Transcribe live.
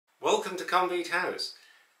Welcome to Convent House.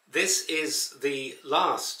 This is the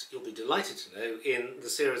last, you'll be delighted to know, in the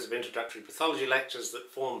series of introductory pathology lectures that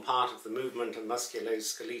form part of the movement and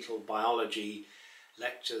musculoskeletal biology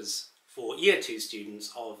lectures for Year 2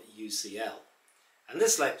 students of UCL. And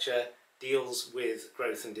this lecture deals with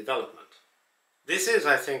growth and development. This is,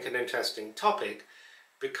 I think, an interesting topic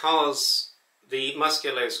because the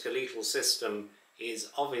musculoskeletal system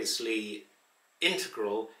is obviously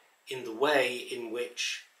integral in the way in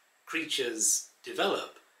which creatures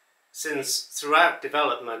develop, since throughout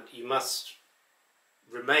development you must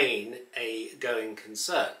remain a going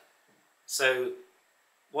concern. So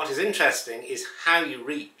what is interesting is how you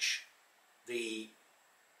reach the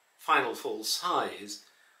final full size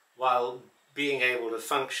while being able to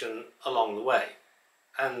function along the way.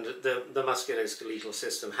 And the musculoskeletal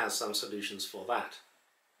system has some solutions for that.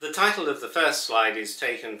 The title of the first slide is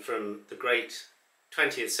taken from the great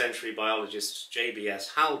 20th century biologist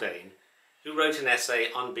J.B.S. Haldane, who wrote an essay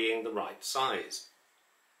on being the right size.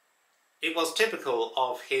 It was typical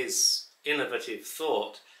of his innovative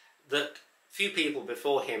thought that few people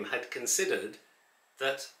before him had considered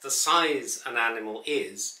that the size an animal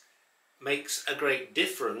is makes a great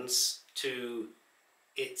difference to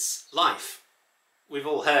its life. We've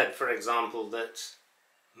all heard, for example, that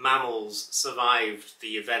mammals survived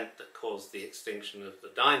the event that caused the extinction of the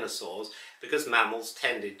dinosaurs because mammals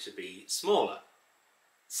tended to be smaller.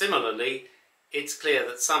 Similarly, it's clear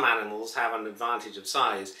that some animals have an advantage of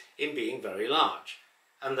size in being very large,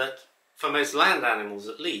 and that for most land animals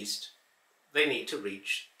at least, they need to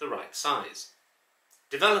reach the right size.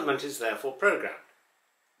 Development is therefore programmed.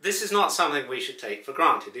 This is not something we should take for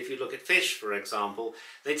granted. If you look at fish, for example,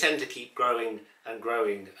 they tend to keep growing and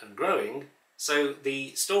growing and growing. So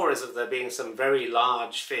the stories of there being some very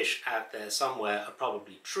large fish out there somewhere are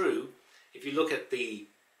probably true. If you look at the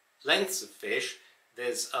lengths of fish,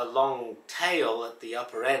 there's a long tail at the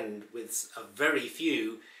upper end with a very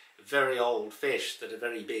few very old fish that are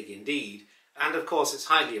very big indeed. And of course it's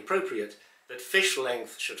highly appropriate that fish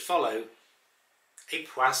length should follow a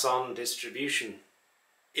Poisson distribution.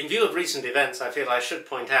 In view of recent events, I feel I should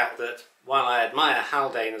point out that while I admire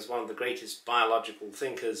Haldane as one of the greatest biological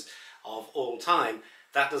thinkers of all time,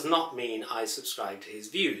 that does not mean I subscribe to his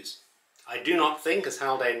views. I do not think, as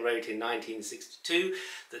Haldane wrote in 1962,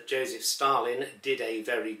 that Joseph Stalin did a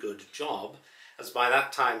very good job, as by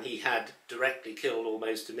that time he had directly killed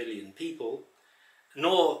almost 1 million people,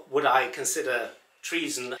 nor would I consider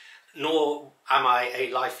treason, nor am I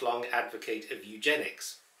a lifelong advocate of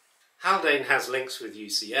eugenics. Haldane has links with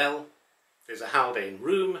UCL, there's a Haldane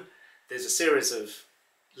room, there's a series of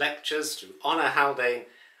lectures to honour Haldane,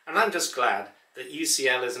 and I'm just glad that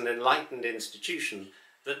UCL is an enlightened institution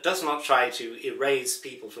that does not try to erase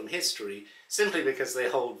people from history simply because they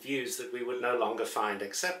hold views that we would no longer find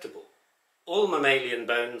acceptable. All mammalian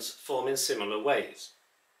bones form in similar ways.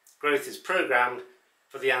 Growth is programmed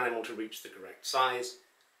for the animal to reach the correct size.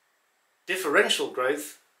 Differential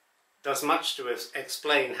growth does much to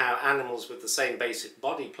explain how animals with the same basic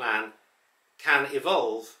body plan can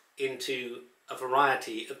evolve into a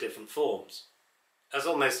variety of different forms. As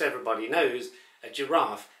almost everybody knows, a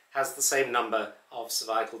giraffe has the same number of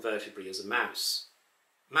cervical vertebrae as a mouse.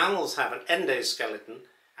 Mammals have an endoskeleton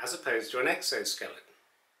as opposed to an exoskeleton.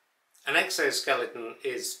 An exoskeleton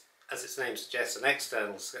is, as its name suggests, an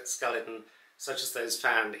external skeleton such as those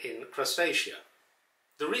found in Crustacea.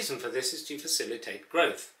 The reason for this is to facilitate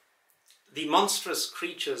growth. The monstrous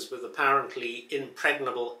creatures with apparently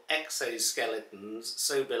impregnable exoskeletons,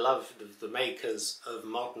 so beloved of the makers of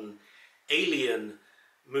modern alien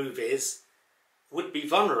movies, would be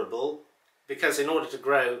vulnerable because in order to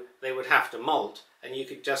grow they would have to molt, and you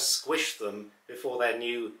could just squish them before their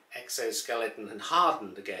new exoskeleton had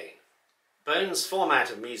hardened again. Bones form out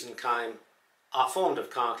of mesenchyme, are formed of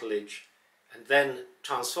cartilage, and then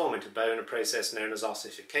transform into bone, a process known as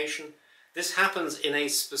ossification. This happens in a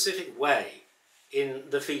specific way in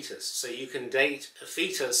the fetus, so you can date a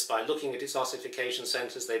fetus by looking at its ossification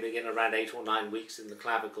centres. They begin around 8 or 9 weeks in the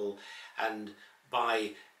clavicle, and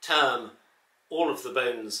by term almost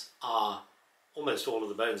all of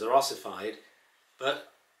the bones are ossified,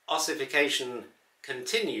 but ossification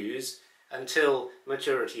continues until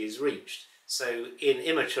maturity is reached. So in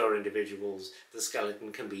immature individuals, the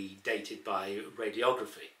skeleton can be dated by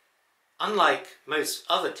radiography. Unlike most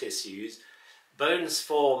other tissues, bones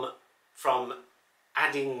form from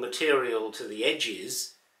adding material to the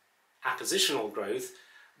edges, appositional growth,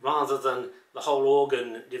 rather than the whole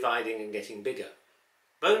organ dividing and getting bigger.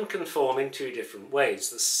 Bone can form in 2 different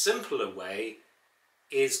ways. The simpler way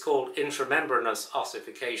is called intramembranous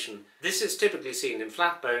ossification. This is typically seen in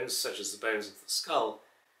flat bones, such as the bones of the skull.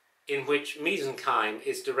 in which mesenchyme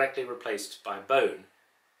is directly replaced by bone.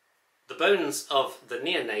 The bones of the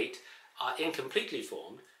neonate are incompletely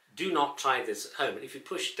formed. Do not try this at home. If you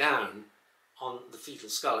push down on the fetal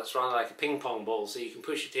skull, it's rather like a ping pong ball, so you can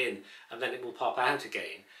push it in and then it will pop out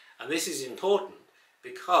again. And this is important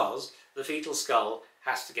because the fetal skull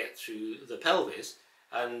has to get through the pelvis,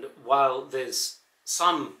 and while there's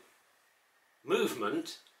some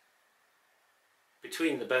movement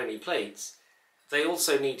between the bony plates, they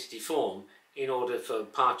also need to deform in order for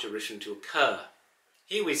parturition to occur.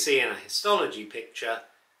 Here we see in a histology picture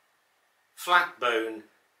flat bone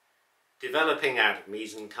developing out of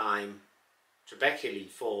mesenchyme, trabecularly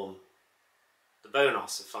form, the bone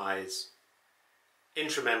ossifies,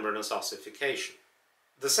 intramembranous ossification.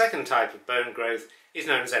 The second type of bone growth is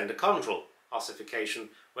known as endochondral ossification,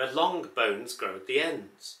 where long bones grow at the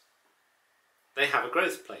ends. They have a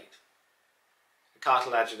growth plate, a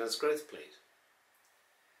cartilaginous growth plate.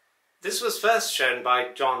 This was first shown by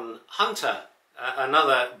John Hunter,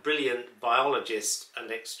 another brilliant biologist and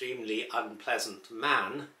extremely unpleasant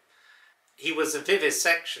man. He was a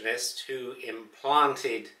vivisectionist who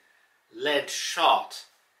implanted lead shot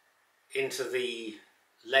into the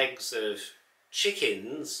legs of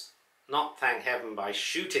chickens, not thank heaven by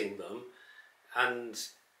shooting them, and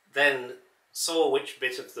then saw which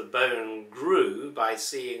bit of the bone grew by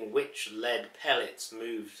seeing which lead pellets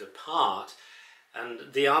moved apart.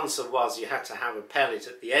 And the answer was you had to have a pellet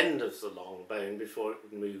at the end of the long bone before it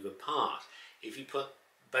would move apart. If you put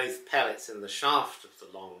both pellets in the shaft of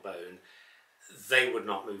the long bone, they would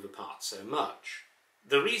not move apart so much.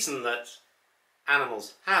 The reason that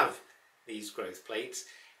animals have these growth plates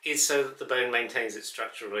is so that the bone maintains its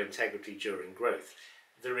structural integrity during growth.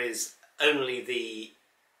 There is only the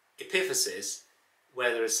epiphysis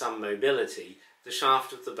where there is some mobility. The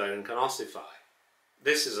shaft of the bone can ossify.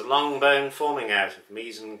 This is a long bone forming out of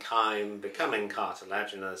mesenchyme, becoming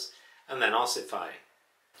cartilaginous, and then ossifying.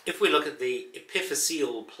 If we look at the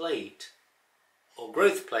epiphyseal plate, or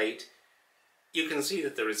growth plate, you can see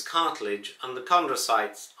that there is cartilage, and the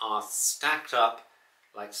chondrocytes are stacked up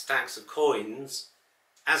like stacks of coins.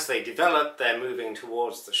 As they develop, they're moving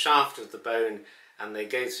towards the shaft of the bone, and they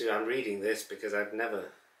go through, I'm reading this because I've never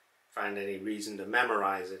found any reason to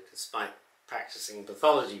memorize it despite practicing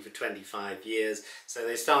pathology for 25 years. So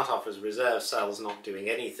they start off as reserve cells not doing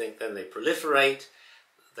anything, then they proliferate,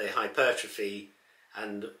 they hypertrophy,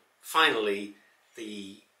 and finally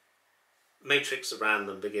the matrix around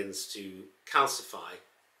them begins to calcify,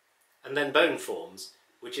 and then bone forms,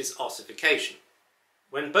 which is ossification.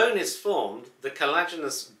 When bone is formed, the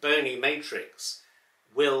collagenous bony matrix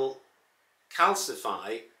will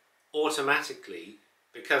calcify automatically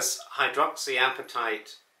because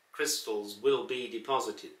hydroxyapatite crystals will be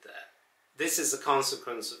deposited there. This is a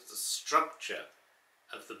consequence of the structure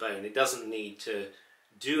of the bone. It doesn't need to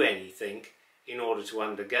do anything in order to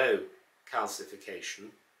undergo calcification.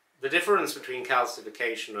 The difference between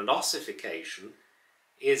calcification and ossification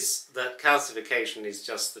is that calcification is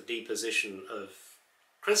just the deposition of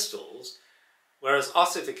crystals, whereas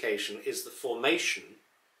ossification is the formation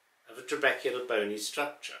of a trabecular bony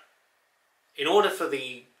structure. In order for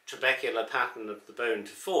the trabecular pattern of the bone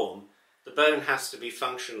to form, the bone has to be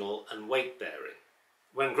functional and weight-bearing.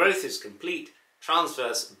 When growth is complete,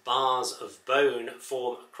 transverse bars of bone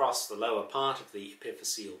form across the lower part of the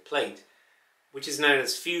epiphyseal plate, which is known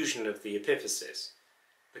as fusion of the epiphysis.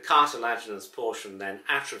 The cartilaginous portion then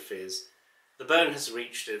atrophies, the bone has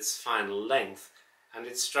reached its final length, and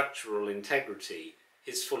its structural integrity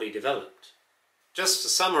is fully developed. Just to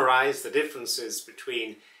summarise the differences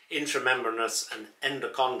between intramembranous and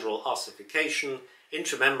endochondral ossification,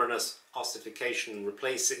 intramembranous ossification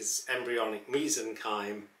replaces embryonic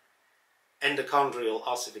mesenchyme, endochondral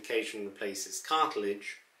ossification replaces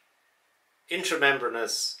cartilage,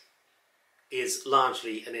 intramembranous is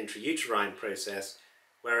largely an intrauterine process,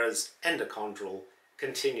 whereas endochondral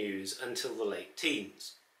continues until the late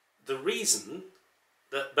teens. The reason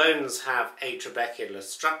that bones have a trabecular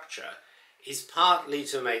structure is partly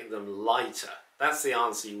to make them lighter. That's the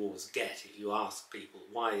answer you always get if you ask people,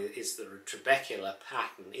 why is there a trabecular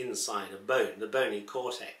pattern inside a bone? The bony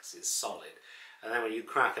cortex is solid, and then when you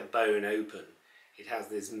crack a bone open, it has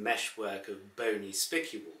this meshwork of bony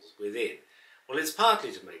spicules within. Well, it's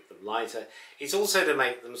partly to make them lighter, it's also to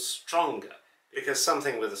make them stronger, because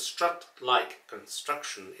something with a strut-like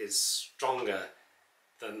construction is stronger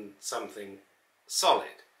than something solid.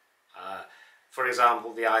 For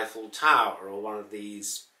example, the Eiffel Tower, or one of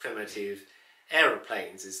these primitive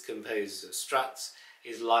aeroplanes, is composed of struts,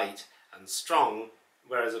 is light and strong,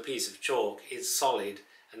 whereas a piece of chalk is solid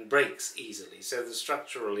and breaks easily. So the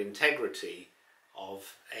structural integrity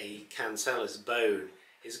of a cancellous bone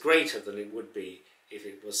is greater than it would be if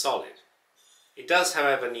it were solid. It does,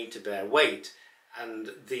 however, need to bear weight,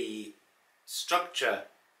 and the structure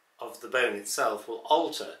of the bone itself will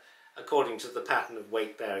alter according to the pattern of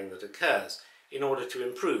weight bearing that occurs in order to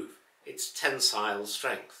improve its tensile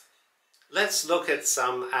strength. Let's look at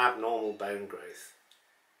some abnormal bone growth.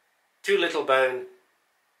 Too little bone,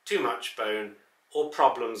 too much bone, or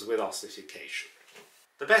problems with ossification.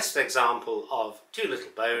 The best example of too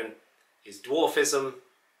little bone is dwarfism.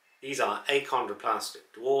 These are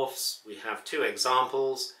achondroplastic dwarfs. We have two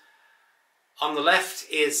examples. On the left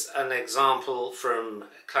is an example from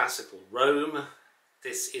classical Rome.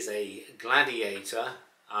 This is a gladiator.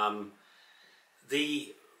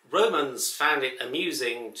 The Romans found it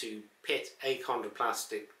amusing to pit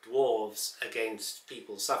achondroplastic dwarfs against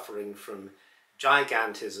people suffering from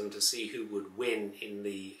gigantism to see who would win in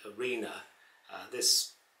the arena.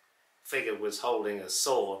 This figure was holding a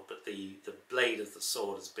sword, but the blade of the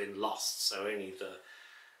sword has been lost, so only the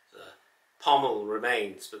pommel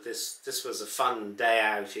remains. But this was a fun day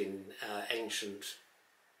out in ancient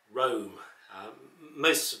Rome.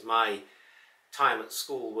 Most of my time at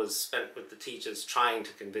school was spent with the teachers trying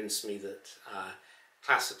to convince me that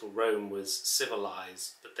classical Rome was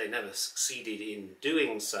civilized, but they never succeeded in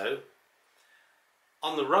doing so.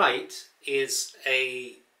 On the right is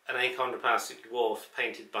an achondroplastic dwarf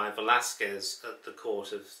painted by Velázquez at the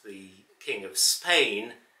court of the King of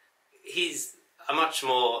Spain. He's a much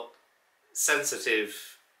more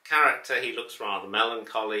sensitive character. He looks rather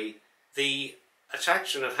melancholy. The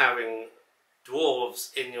attraction of having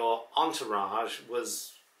dwarves in your entourage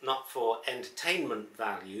was not for entertainment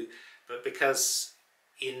value, but because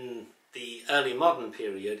in the early modern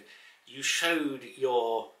period you showed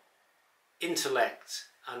your intellect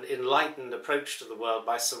and enlightened approach to the world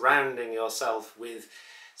by surrounding yourself with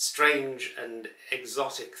strange and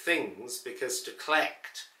exotic things, because to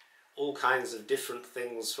collect all kinds of different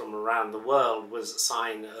things from around the world was a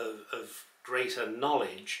sign of greater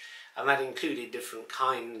knowledge, and that included different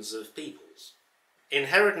kinds of peoples.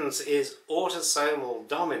 Inheritance is autosomal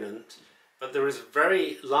dominant, but there is a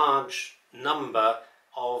very large number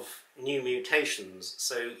of new mutations,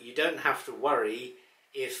 so you don't have to worry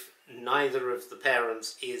if neither of the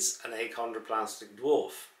parents is an achondroplastic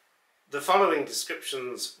dwarf. The following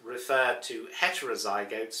descriptions refer to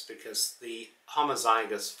heterozygotes because the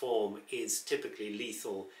homozygous form is typically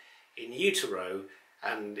lethal in utero,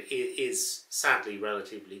 and it is sadly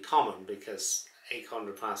relatively common because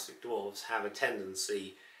achondroplastic dwarfs have a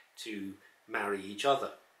tendency to marry each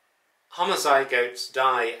other. Homozygotes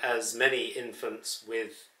die, as many infants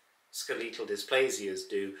with skeletal dysplasias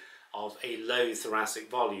do, of a low thoracic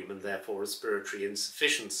volume and therefore respiratory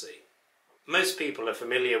insufficiency. Most people are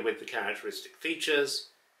familiar with the characteristic features: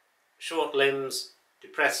 short limbs,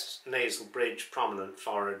 depressed nasal bridge, prominent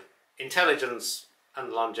forehead. Intelligence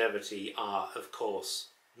and longevity are, of course,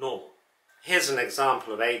 normal. Here's an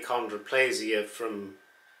example of achondroplasia from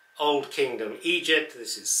Old Kingdom Egypt.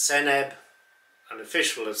 This is Seneb, an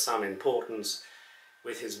official of some importance,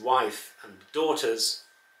 with his wife and daughters.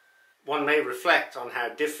 One may reflect on how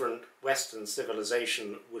different Western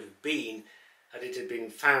civilization would have been had it had been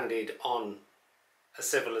founded on a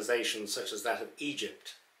civilization such as that of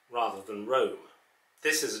Egypt rather than Rome.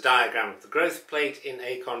 This is a diagram of the growth plate in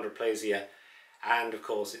achondroplasia, and of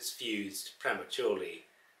course it's fused prematurely,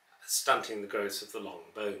 stunting the growth of the long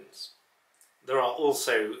bones. There are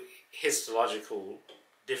also histological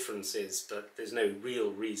differences, but there's no real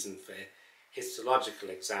reason for histological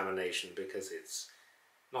examination because it's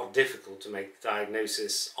not difficult to make the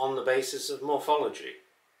diagnosis on the basis of morphology.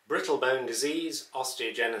 Brittle bone disease,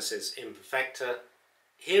 osteogenesis imperfecta.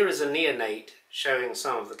 Here is a neonate showing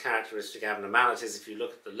some of the characteristic abnormalities. If you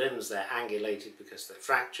look at the limbs, they're angulated because they're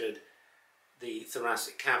fractured. The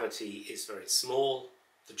thoracic cavity is very small.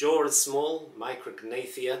 The jaw is small,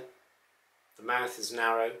 micrognathia. The mouth is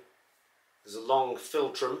narrow. There's a long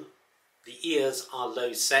philtrum. The ears are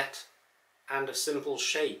low set and of simple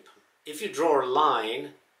shape. If you draw a line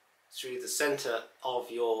through the centre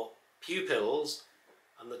of your pupils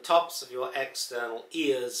and the tops of your external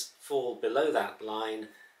ears fall below that line,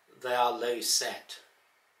 they are low set.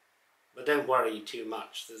 But don't worry too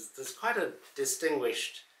much. There's quite a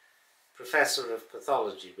distinguished professor of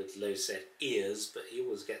pathology with low set ears, but he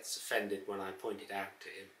always gets offended when I point it out to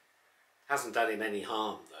him. Hasn't done him any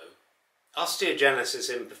harm though. Osteogenesis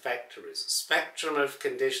imperfecta is a spectrum of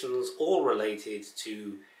conditions all related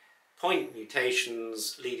to point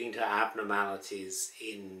mutations leading to abnormalities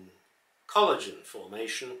in collagen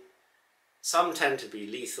formation. Some tend to be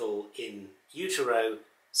lethal in utero,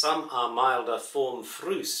 some are milder form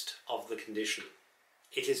fruste of the condition.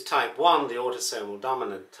 It is type 1, the autosomal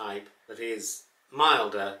dominant type, that is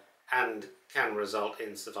milder and can result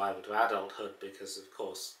in survival to adulthood because, of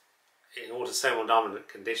course, in autosomal dominant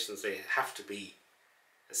conditions they have to be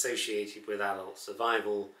associated with adult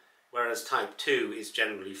survival, whereas type 2 is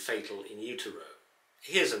generally fatal in utero.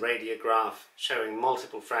 Here's a radiograph showing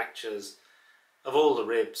multiple fractures of all the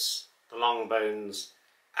ribs, the long bones,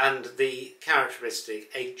 and the characteristic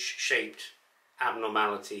H-shaped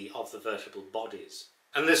abnormality of the vertebral bodies.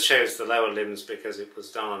 And this shows the lower limbs because it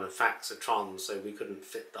was done on a faxitron, so we couldn't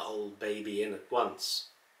fit the whole baby in at once.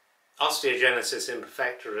 Osteogenesis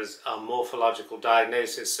imperfecta is a morphological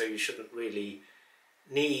diagnosis, so you shouldn't really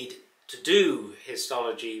need to do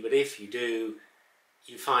histology, but if you do,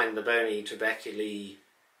 you find the bony trabeculae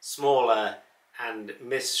smaller and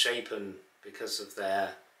misshapen because of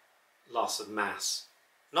their loss of mass.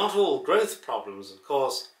 Not all growth problems, of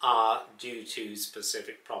course, are due to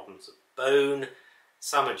specific problems of bone.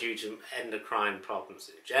 Some are due to endocrine problems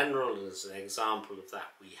in general. As an example of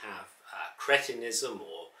that, we have cretinism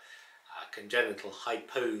or congenital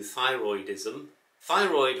hypothyroidism.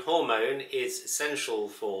 Thyroid hormone is essential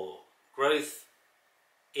for growth.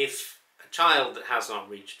 If a child that has not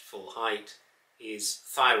reached full height is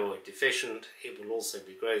thyroid deficient, it will also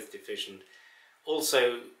be growth deficient.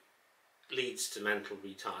 Also leads to mental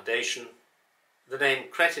retardation. The name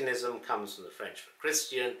cretinism comes from the French for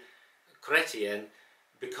Christian, chrétien,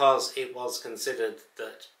 because it was considered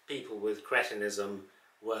that people with cretinism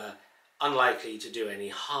were unlikely to do any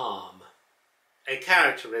harm. A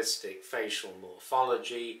characteristic facial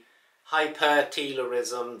morphology,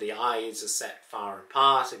 hypertelorism, the eyes are set far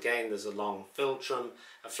apart, again there's a long philtrum,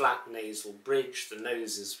 a flat nasal bridge, the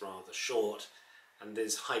nose is rather short, and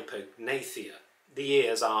there's hypognathia. The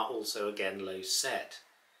ears are also again low set.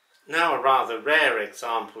 Now a rather rare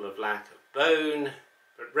example of lack of bone,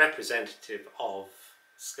 but representative of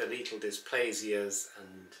skeletal dysplasias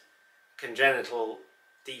and congenital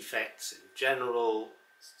defects in general.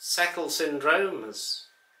 Seckel syndrome, as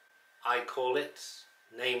I call it,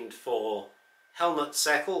 named for Helmut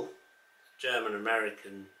Seckel, a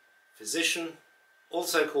German-American physician.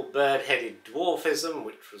 Also called bird-headed dwarfism,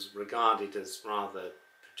 which was regarded as rather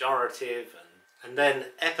pejorative, and then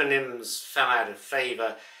eponyms fell out of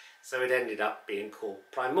favour, so it ended up being called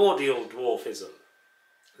primordial dwarfism.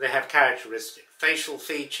 They have characteristic facial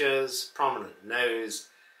features, prominent nose,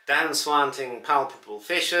 down-slanting palpable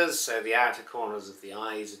fissures, so the outer corners of the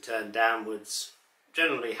eyes are turned downwards,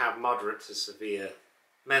 generally have moderate to severe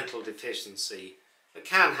mental deficiency, but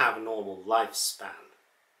can have a normal lifespan.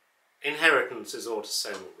 Inheritance is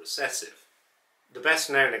autosomal recessive. The best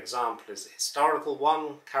known example is a historical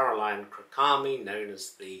one, Caroline Crocami, known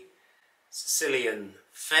as the Sicilian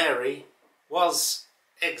Fairy, was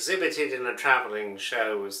exhibited in a travelling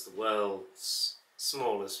show as the world's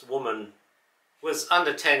smallest woman, was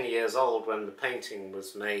under 10 years old when the painting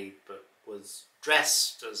was made, but was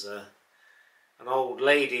dressed as an old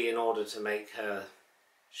lady in order to make her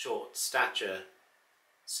short stature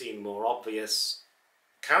seem more obvious.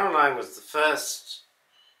 Caroline was the first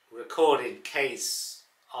recorded case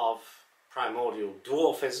of primordial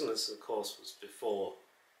dwarfism, this of course was before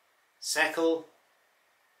Seckel,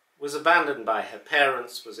 was abandoned by her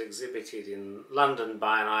parents, was exhibited in London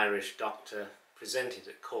by an Irish doctor, presented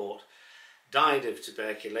at court, died of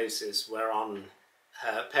tuberculosis, whereon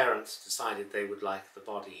her parents decided they would like the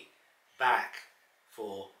body back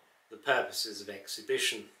for the purposes of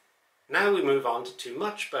exhibition. Now we move on to too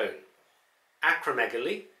much bone,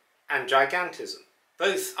 acromegaly and gigantism.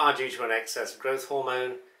 Both are due to an excess of growth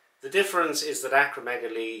hormone. The difference is that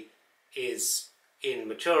acromegaly is in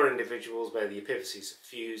mature individuals where the epiphyses are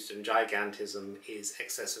fused, and gigantism is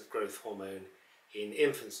excessive growth hormone in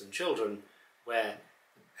infants and children where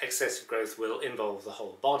excessive growth will involve the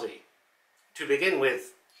whole body. To begin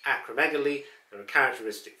with acromegaly, there are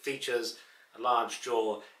characteristic features: a large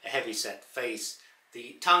jaw, a heavy-set face,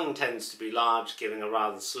 the tongue tends to be large, giving a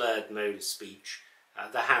rather slurred mode of speech,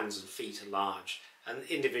 the hands and feet are large, and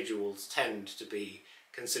individuals tend to be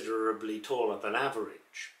considerably taller than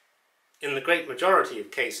average. In the great majority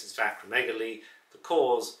of cases of acromegaly, the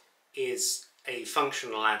cause is a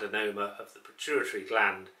functional adenoma of the pituitary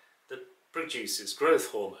gland that produces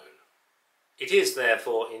growth hormone. It is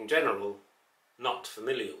therefore, in general, not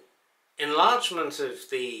familial. Enlargement of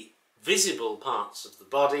the visible parts of the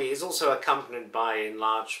body is also accompanied by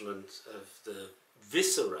enlargement of the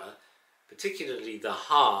viscera, particularly the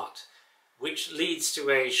heart, which leads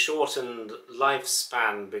to a shortened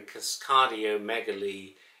lifespan because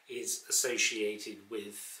cardiomegaly is associated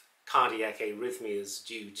with cardiac arrhythmias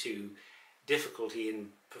due to difficulty in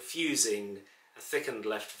perfusing a thickened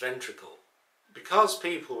left ventricle. because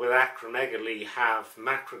people with acromegaly have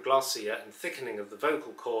macroglossia and thickening of the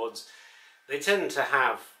vocal cords, they tend to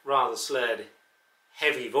have rather slurred,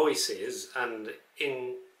 heavy voices, and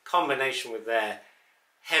in combination with their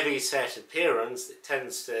heavy set appearance, it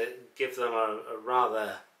tends to give them a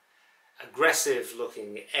rather aggressive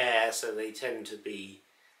looking air, so they tend to be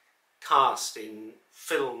cast in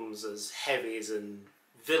films as heavies and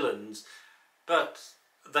villains, but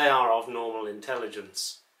they are of normal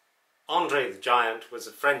intelligence. Andre the Giant was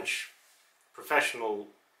a French professional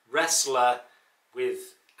wrestler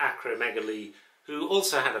with acromegaly who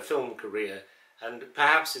also had a film career, and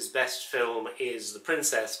perhaps his best film is The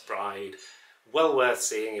Princess Bride, well worth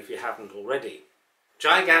seeing if you haven't already.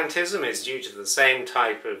 Gigantism is due to the same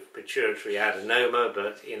type of pituitary adenoma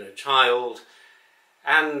but in a child,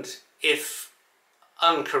 and if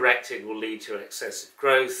uncorrected will lead to excessive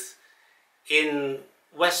growth. In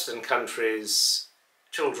Western countries,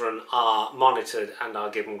 children are monitored and are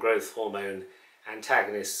given growth hormone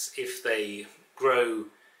antagonists if they grow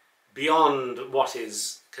beyond what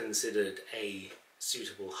is considered a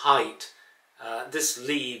suitable height. This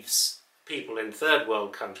leaves people in third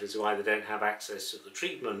world countries who either don't have access to the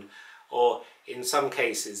treatment or in some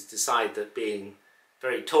cases decide that being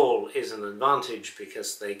very tall is an advantage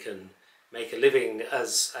because they can make a living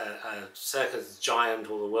as a circus giant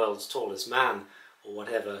or the world's tallest man or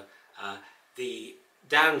whatever. The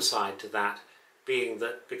downside to that being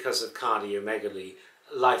that because of cardiomegaly,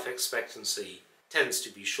 life expectancy tends to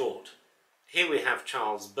be short. Here we have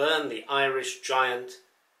Charles Byrne, the Irish giant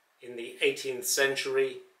in the 18th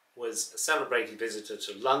century, was a celebrated visitor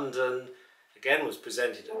to London, again was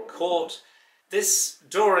presented at court. This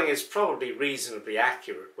drawing is probably reasonably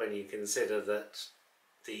accurate when you consider that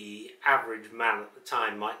the average man at the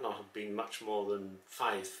time might not have been much more than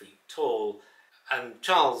 5 feet tall, and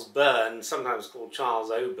Charles Byrne, sometimes called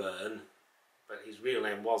Charles O'Byrne, but his real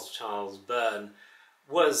name was Charles Byrne,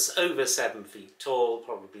 was over 7 feet tall,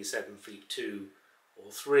 probably 7 feet 2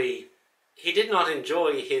 or 3. He did not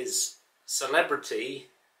enjoy his celebrity,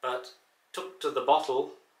 but took to the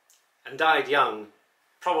bottle and died young,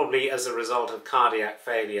 probably as a result of cardiac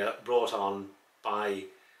failure brought on by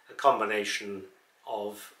a combination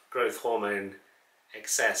of growth hormone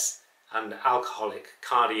excess and alcoholic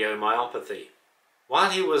cardiomyopathy. While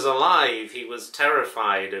he was alive, he was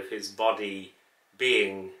terrified of his body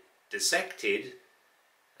being dissected,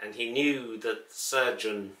 and he knew that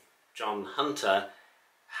surgeon John Hunter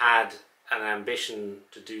had an ambition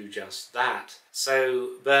to do just that.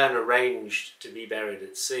 So Byrne arranged to be buried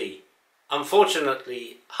at sea.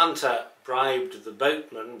 Unfortunately, Hunter bribed the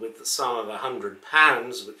boatman with the sum of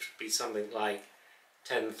 £100, which would be something like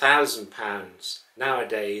 £10,000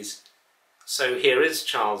 nowadays. So here is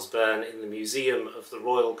Charles Byrne in the Museum of the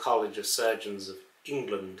Royal College of Surgeons of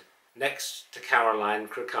England, next to Caroline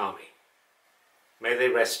Krakami. May they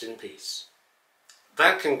rest in peace.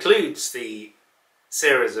 That concludes the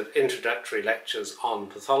series of introductory lectures on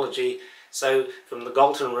pathology. So from the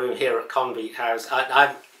Galton Room here at Convent House,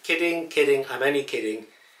 I'm kidding, I'm only kidding.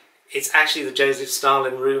 It's actually the Joseph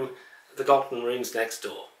Stalin Room. The Galton Room's next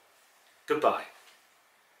door. Goodbye.